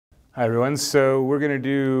Hi everyone, so we're going to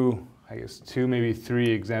do, I guess, 2, maybe 3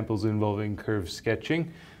 examples involving curve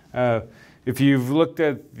sketching. If you've looked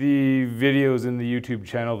at the videos in the YouTube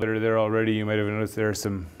channel that are there already, you might have noticed there are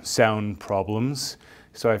some sound problems.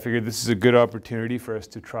 So I figured this is a good opportunity for us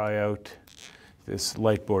to try out this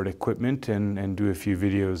lightboard equipment and do a few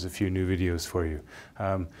new videos for you.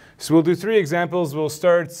 So we'll do 3 examples. We'll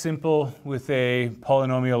start simple with a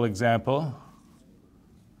polynomial example.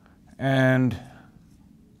 And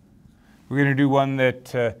we're going to do one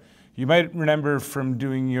that you might remember from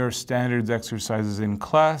doing your standards exercises in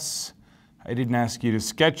class. I didn't ask you to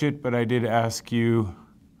sketch it, but I did ask you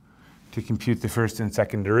to compute the first and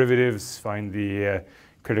second derivatives, find the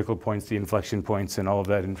critical points, the inflection points, and all of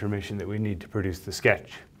that information that we need to produce the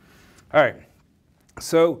sketch. All right,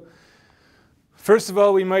 so first of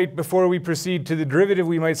all, before we proceed to the derivative,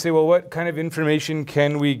 we might say, well, what kind of information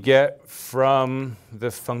can we get from the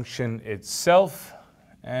function itself?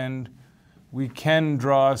 And we can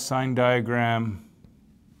draw a sign diagram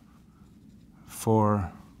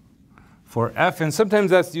for f, and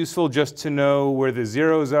sometimes that's useful just to know where the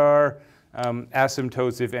zeros are,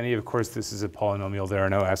 asymptotes, if any. Of course, this is a polynomial, there are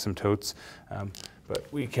no asymptotes, but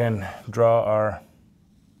we can draw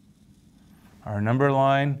our number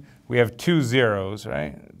line. We have 2 zeros,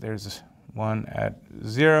 right? There's one at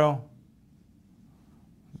 0.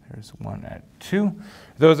 There's one at 2.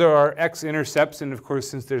 Those are our x-intercepts, and of course,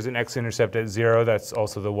 since there's an x-intercept at 0, that's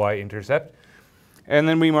also the y-intercept. And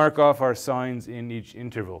then we mark off our signs in each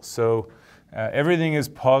interval. So everything is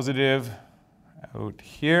positive out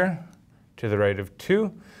here to the right of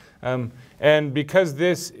 2. And because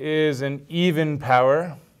this is an even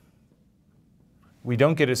power, we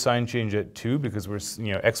don't get a sign change at 2 because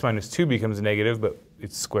x minus 2 becomes negative, but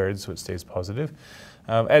it's squared, so it stays positive.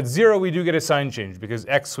 At 0, we do get a sign change because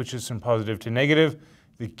x switches from positive to negative.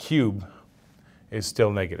 The cube is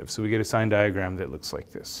still negative. So we get a sign diagram that looks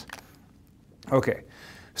like this. OK,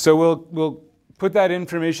 so we'll put that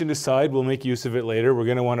information aside. We'll make use of it later. We're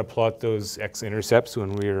going to want to plot those x-intercepts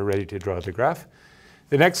when we are ready to draw the graph.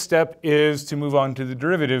 The next step is to move on to the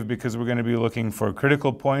derivative because we're going to be looking for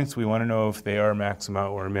critical points. We want to know if they are maxima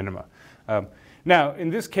or minima. Now, in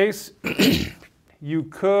this case, you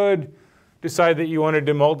could decide that you wanted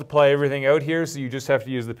to multiply everything out here, so you just have to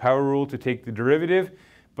use the power rule to take the derivative.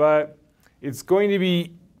 But it's going to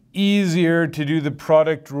be easier to do the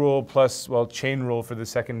product rule plus, well, chain rule for the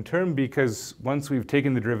second term, because once we've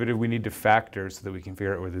taken the derivative, we need to factor so that we can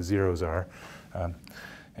figure out where the zeros are.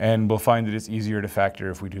 And we'll find that it's easier to factor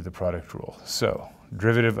if we do the product rule. So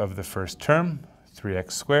derivative of the first term,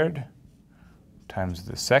 3x squared, times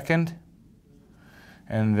the second,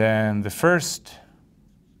 and then the first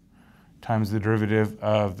times the derivative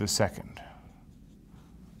of the second.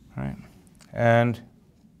 All right? And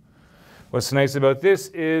what's nice about this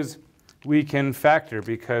is we can factor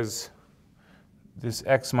because this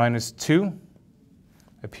x minus 2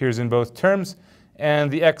 appears in both terms, and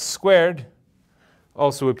the x squared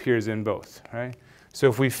also appears in both. Right? So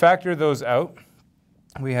if we factor those out,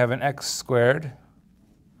 we have an x squared,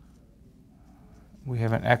 we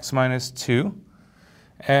have an x minus 2,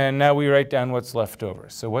 and now we write down what's left over.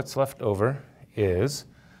 So what's left over is,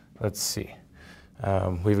 let's see,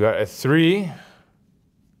 we've got a 3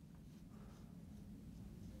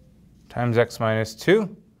 times x minus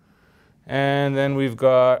 2, and then we've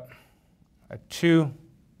got a 2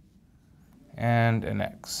 and an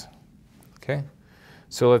x. Okay,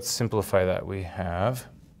 so let's simplify that. We have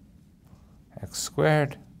x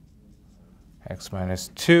squared, x minus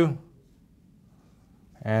 2,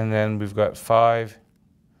 and then we've got 5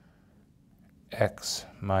 x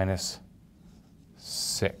minus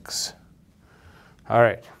 6. All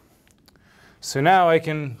right, so now I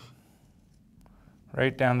can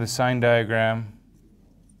write down the sign diagram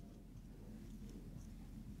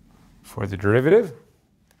for the derivative,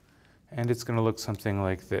 and it's going to look something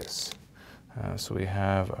like this. So we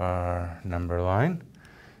have our number line,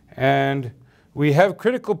 and we have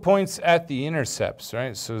critical points at the intercepts,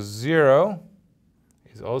 right? So 0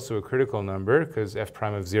 is also a critical number because f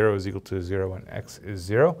prime of 0 is equal to 0 when x is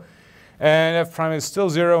 0. And f prime is still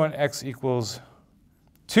 0 when x equals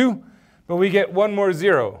 2. But we get one more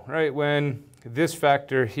 0, right? When this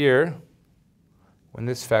factor here, when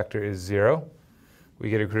this factor is 0, we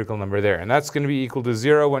get a critical number there. And that's going to be equal to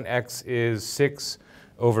 0 when x is 6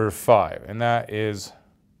 over 5. And that is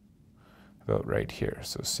about right here.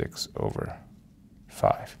 So 6 over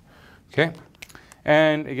 5. Okay?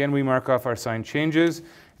 And again, we mark off our sign changes.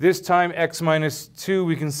 This time, x minus 2,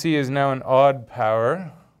 we can see, is now an odd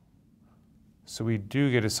power. So we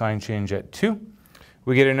do get a sign change at 2.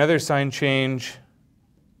 We get another sign change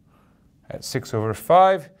at 6 over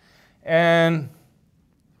 5. And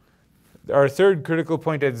our third critical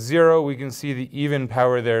point at 0, we can see the even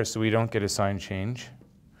power there, so we don't get a sign change.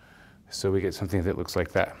 So we get something that looks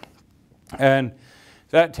like that. And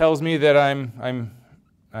that tells me that I'm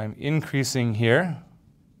increasing here.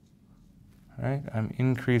 Right? I'm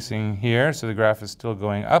increasing here, so the graph is still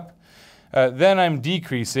going up. Then I'm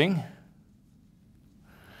decreasing.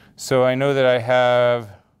 So I know that I have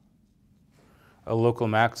a local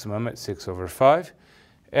maximum at 6/5.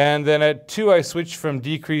 And then at 2, I switch from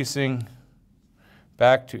decreasing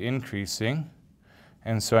back to increasing.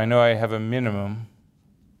 And so I know I have a minimum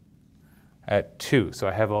at 2. So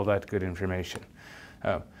I have all that good information.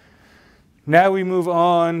 Now we move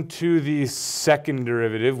on to the second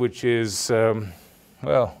derivative, which is,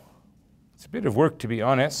 well, it's a bit of work, to be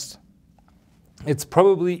honest. It's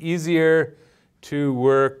probably easier to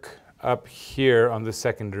work up here on the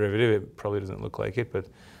second derivative. It probably doesn't look like it, but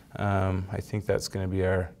I think that's going to be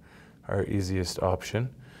our easiest option.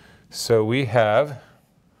 So we have,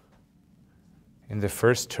 in the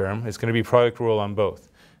first term, it's going to be product rule on both.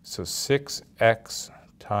 So 6x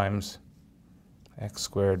times x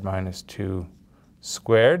squared minus 2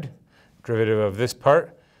 squared, derivative of this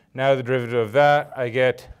part. Now the derivative of that, I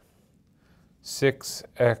get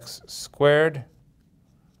 6x squared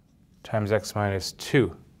times x minus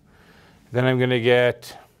 2. Then I'm going to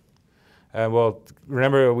get, well,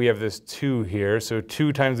 remember we have this 2 here, so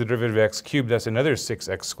 2 times the derivative of x cubed, that's another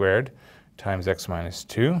 6x squared times x minus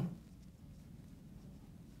 2.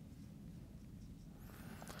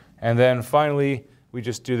 And then finally, we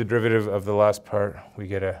just do the derivative of the last part. We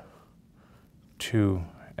get a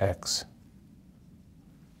 2x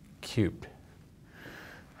cubed.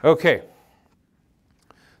 Okay.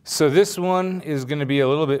 So this one is going to be a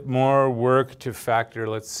little bit more work to factor.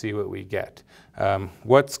 Let's see what we get.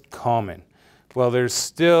 What's common? Well, there's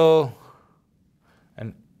still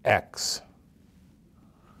an x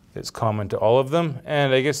that's common to all of them.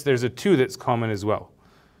 And I guess there's a 2 that's common as well.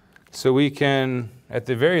 So we can, at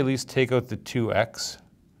the very least, take out the 2x.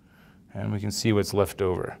 And we can see what's left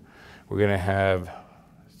over. We're going to have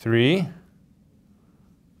 3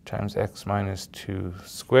 times x minus 2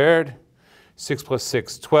 squared. 6 plus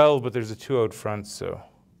 6, 12, but there's a 2 out front, so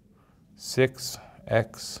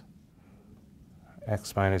 6x,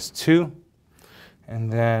 x minus 2,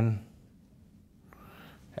 and then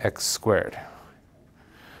x squared.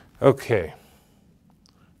 Okay,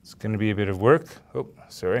 it's going to be a bit of work. Oh,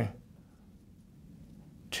 sorry.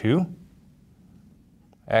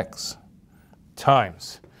 2x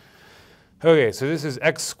times. Okay, so this is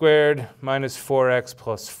x squared minus 4x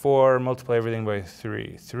plus 4, multiply everything by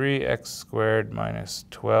 3. 3x squared minus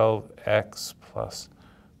 12x plus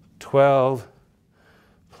 12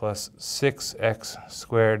 plus 6x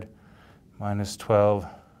squared minus 12x,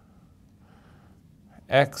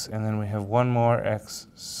 and then we have one more x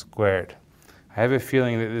squared. I have a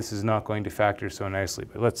feeling that this is not going to factor so nicely,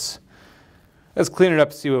 but let's clean it up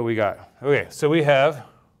and see what we got. Okay, so we have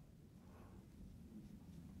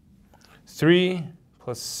 3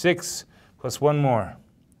 plus 6 plus one more,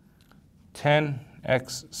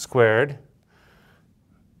 10x squared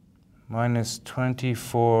minus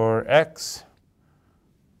 24x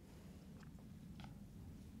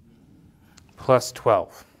plus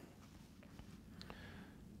 12.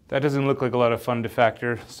 That doesn't look like a lot of fun to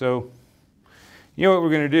factor, so you know what we're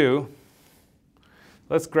going to do?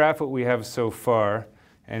 Let's graph what we have so far,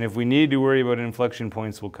 and if we need to worry about inflection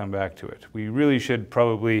points, we'll come back to it. We really should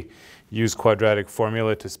probably use quadratic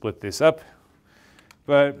formula to split this up,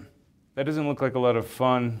 but that doesn't look like a lot of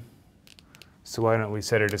fun, so why don't we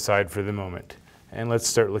set it aside for the moment. And let's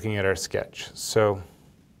start looking at our sketch. So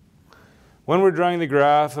when we're drawing the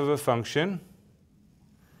graph of a function,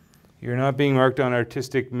 you're not being marked on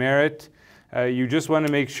artistic merit. You just want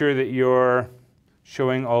to make sure that you're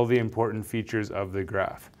showing all the important features of the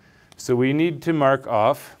graph. So we need to mark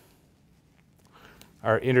off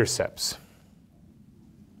our intercepts.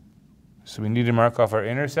 So we need to mark off our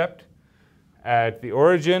intercept at the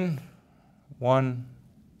origin, 1,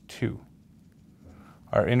 2.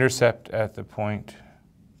 Our intercept at the point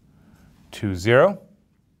 2, 0.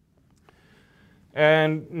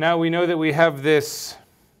 And now we know that we have this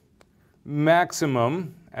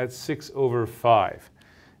maximum at 6/5.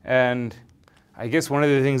 And I guess one of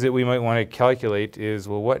the things that we might want to calculate is,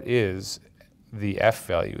 well, what is the f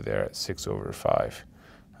value there at 6/5?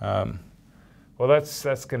 Well,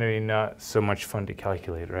 that's going to be not so much fun to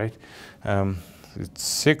calculate, right? It's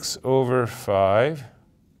 6/5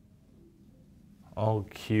 all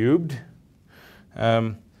cubed.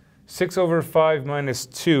 6/5 minus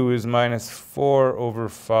 2 is minus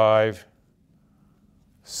 4/5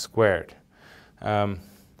 squared.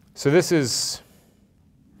 So this is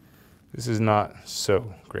not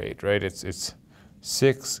so great, right? It's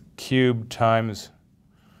 6 cubed times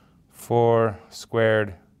 4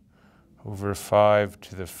 squared over 5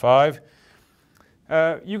 to the 5.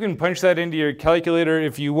 You can punch that into your calculator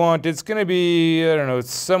if you want. It's going to be, I don't know,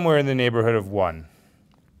 it's somewhere in the neighborhood of 1.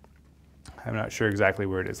 I'm not sure exactly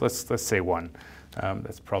where it is. Let's say 1.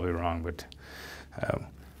 That's probably wrong, but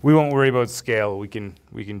we won't worry about scale. We can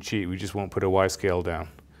cheat. We just won't put a y scale down.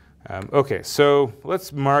 Okay, so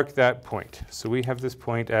let's mark that point. So we have this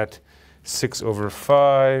point at 6 over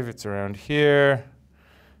 5. It's around here.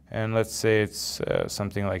 And let's say it's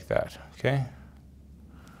something like that, okay?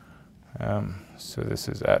 So this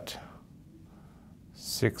is at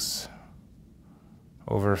 6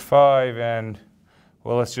 over 5, and,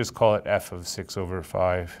 well, let's just call it f of 6 over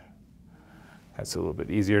 5. That's a little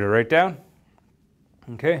bit easier to write down.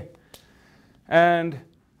 Okay. And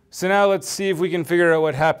so now let's see if we can figure out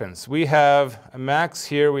what happens. We have a max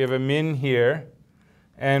here, we have a min here,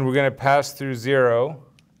 and we're going to pass through 0.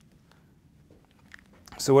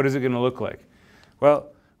 So what is it going to look like?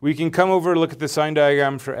 Well, we can come over and look at the sign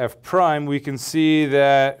diagram for f prime. We can see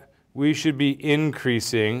that we should be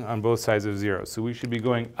increasing on both sides of 0. So we should be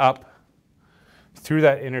going up through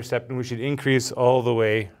that intercept, and we should increase all the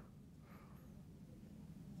way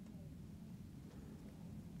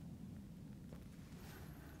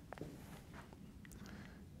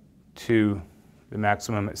to the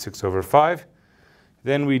maximum at 6 over 5.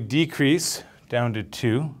 Then we decrease down to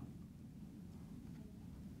 2.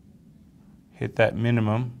 Hit that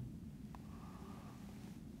minimum,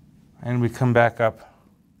 and we come back up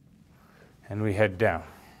and we head down.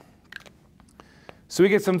 So we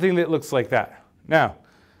get something that looks like that. Now,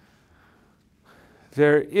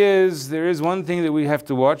 there is one thing that we have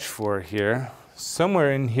to watch for here.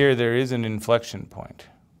 Somewhere in here there is an inflection point,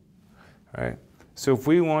 right? So if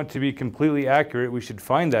we want to be completely accurate, we should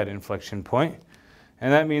find that inflection point,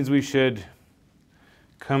 and that means we should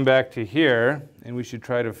come back to here, and we should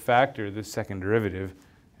try to factor this second derivative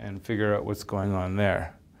and figure out what's going on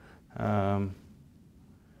there. And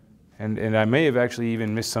I may have actually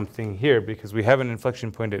even missed something here, because we have an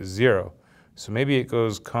inflection point at 0. So maybe it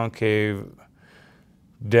goes concave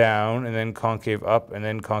down, and then concave up, and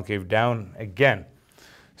then concave down again.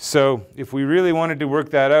 So if we really wanted to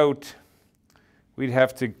work that out, we'd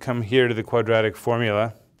have to come here to the quadratic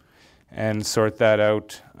formula and sort that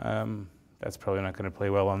out. That's probably not going to play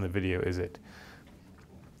well on the video, is it?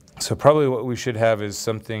 So probably what we should have is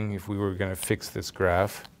something, if we were going to fix this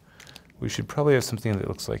graph, we should probably have something that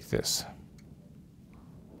looks like this.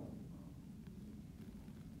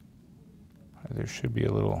 There should be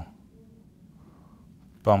a little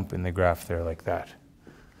bump in the graph there like that.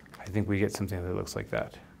 I think we get something that looks like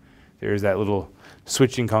that. There's that little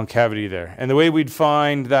switching concavity there. And the way we'd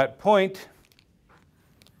find that point,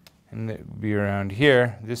 and it would be around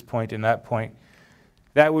here, this point and that point,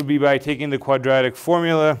 that would be by taking the quadratic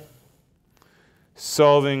formula,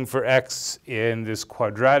 solving for x in this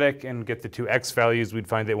quadratic, and get the two x values. We'd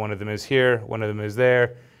find that one of them is here, one of them is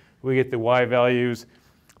there. We get the y values.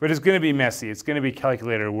 But it's going to be messy. It's going to be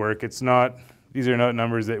calculator work. It's not, these are not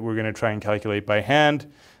numbers that we're going to try and calculate by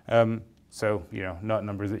hand. So, you know, not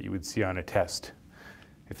numbers that you would see on a test,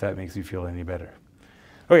 if that makes you feel any better.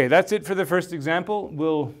 Okay, that's it for the first example.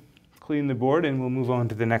 We'll clean the board and we'll move on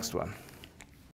to the next one.